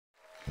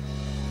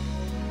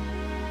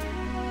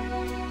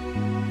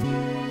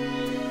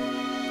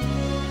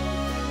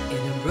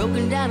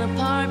broken down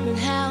apartment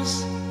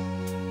house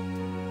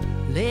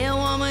lay a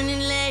woman in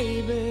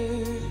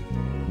labor.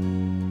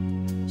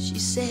 She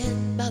said,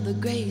 by the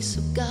grace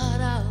of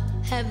God, I'll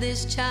have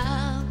this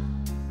child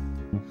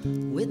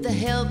with the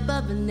help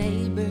of a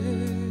neighbor.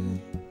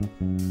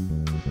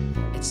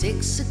 At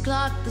 6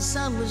 o'clock the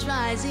sun was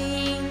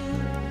rising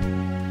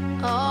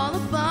all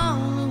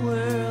upon the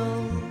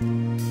world.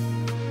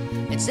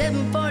 At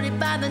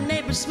 7:45 the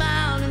neighbor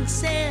smiled and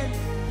said,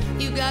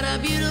 you got a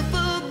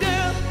beautiful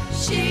girl.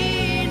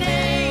 She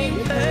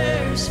named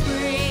her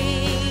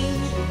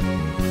Spring.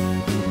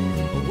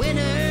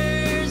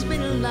 Winter's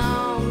been a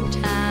long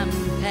time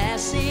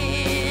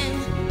passing.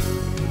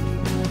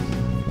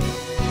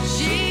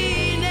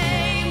 She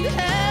named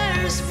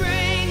her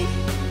Spring.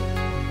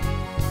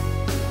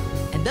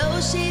 And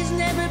though she's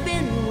never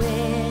been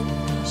wed,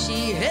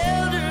 she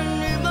held her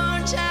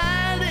newborn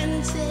child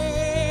and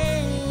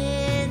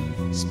said,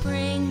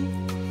 Spring,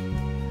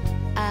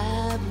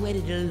 I've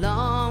waited a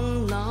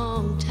long,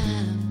 long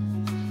time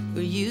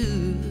for you.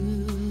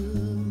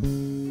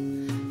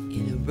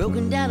 In a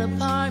broken down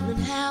apartment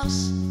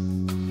house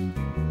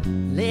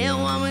lay a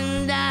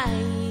woman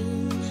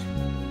dying,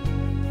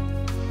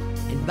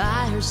 and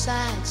by her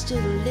side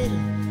stood a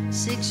little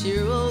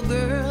 6-year-old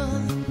girl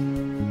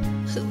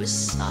who was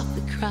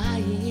softly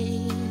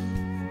crying.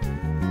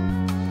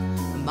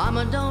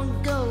 Mama,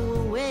 don't go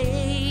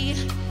away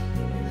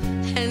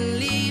and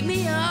leave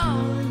me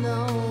all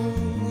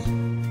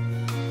alone.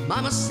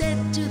 Mama said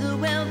to the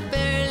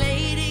welfare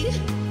lady,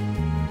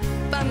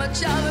 find my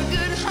child a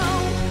good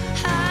home.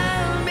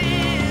 I'll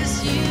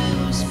miss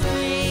you,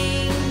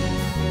 Spring.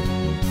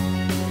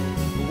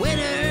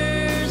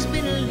 Winter's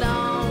been a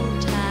long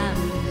time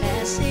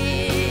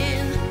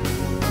passing.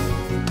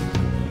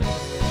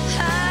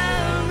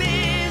 I'll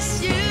miss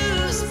you,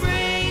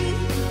 Spring.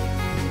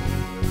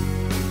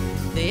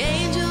 The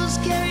angels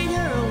carried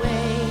her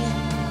away.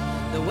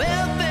 The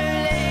welfare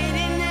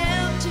lady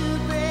knelt to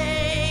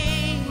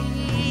pray.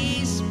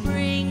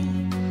 Spring,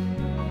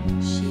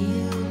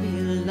 she'll be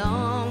a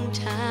long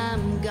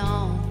time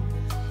gone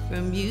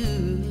from you.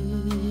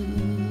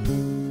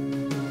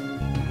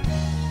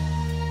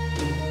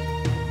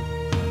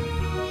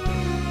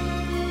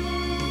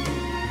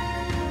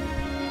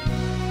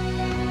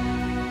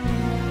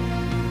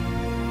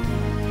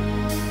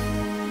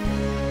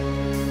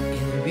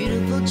 In a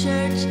beautiful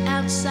church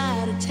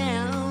outside of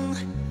town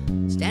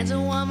stands a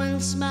woman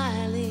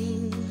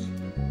smiling,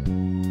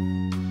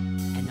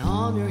 and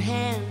on her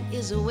hand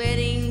is a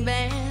wedding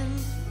band,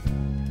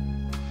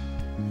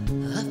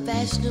 a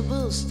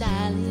fashionable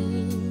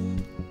styling.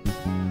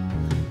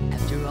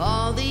 After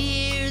all the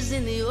years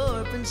in the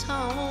orphan's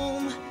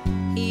home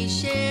he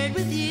shared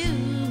with you,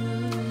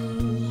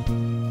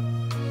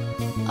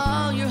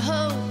 all your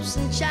hopes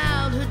and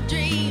childhood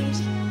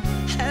dreams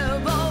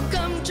have all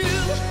come true.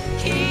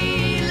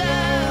 He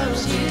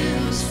loves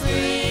you,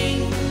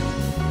 Spring.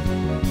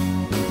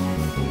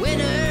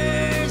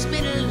 Winter's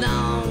been a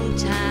long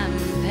time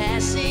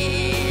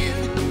passing.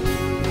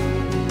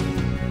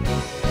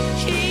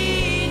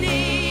 He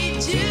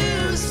needs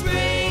you,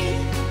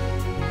 Spring.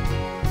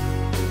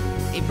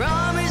 He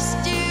promised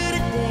you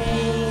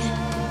today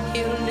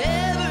he'll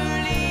never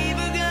leave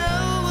or go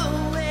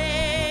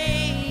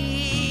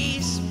away.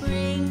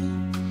 Spring,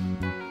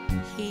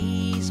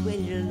 he's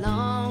waited a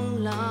long